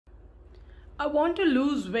I want to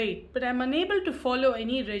lose weight, but I'm unable to follow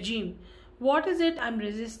any regime. What is it I'm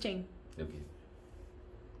resisting? Okay.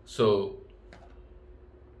 So,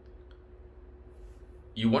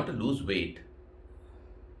 you want to lose weight,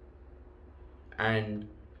 and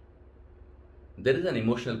there is an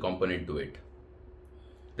emotional component to it.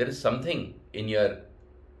 There is something in your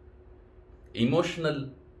emotional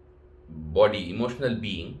body, emotional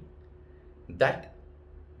being, that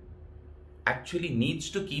actually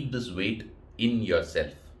needs to keep this weight in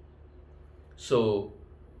yourself. So,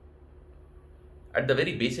 at the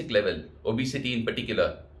very basic level, obesity in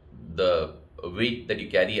particular, the weight that you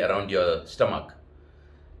carry around your stomach,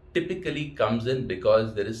 typically comes in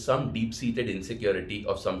because there is some deep-seated insecurity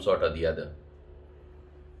of some sort or the other.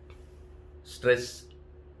 Stress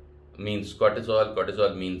means cortisol,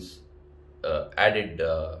 cortisol means added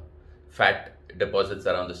fat deposits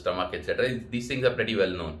around the stomach, etc. These things are pretty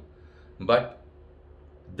well known. But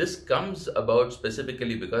this comes about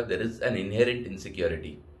specifically because there is an inherent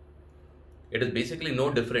insecurity. It is basically no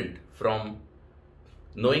different from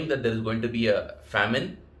knowing that there is going to be a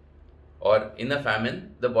famine, or in a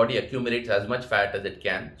famine, the body accumulates as much fat as it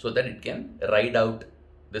can so that it can ride out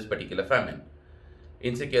this particular famine.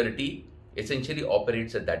 Insecurity essentially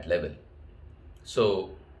operates at that level.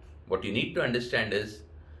 So, what you need to understand is,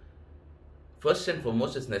 first and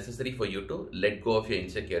foremost, it's necessary for you to let go of your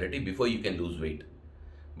insecurity before you can lose weight.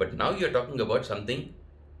 But now you're talking about something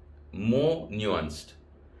more nuanced.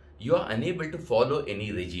 You are unable to follow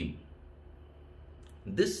any regime.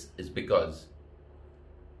 This is because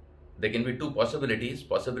there can be two possibilities.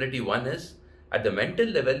 Possibility one is, at the mental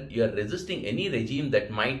level, you are resisting any regime that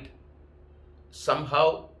might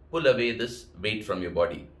somehow pull away this weight from your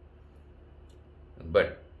body.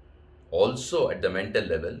 But also at the mental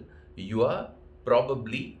level, you are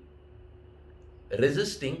probably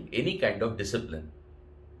resisting any kind of discipline.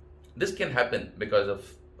 This can happen because of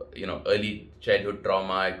early childhood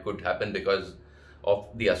trauma. It could happen because of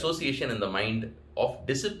the association in the mind of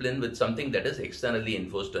discipline with something that is externally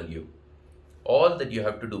enforced on you. All that you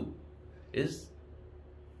have to do is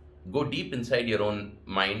go deep inside your own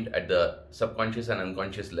mind at the subconscious and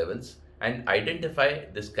unconscious levels and identify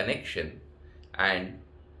this connection and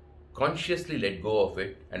consciously let go of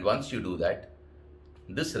it. And once you do that,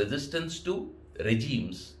 this resistance to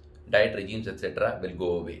regimes, diet regimes, etc. will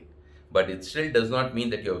go away. But it still does not mean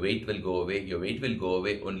that your weight will go away. Your weight will go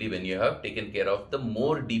away only when you have taken care of the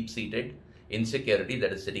more deep-seated insecurity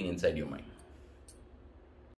that is sitting inside your mind.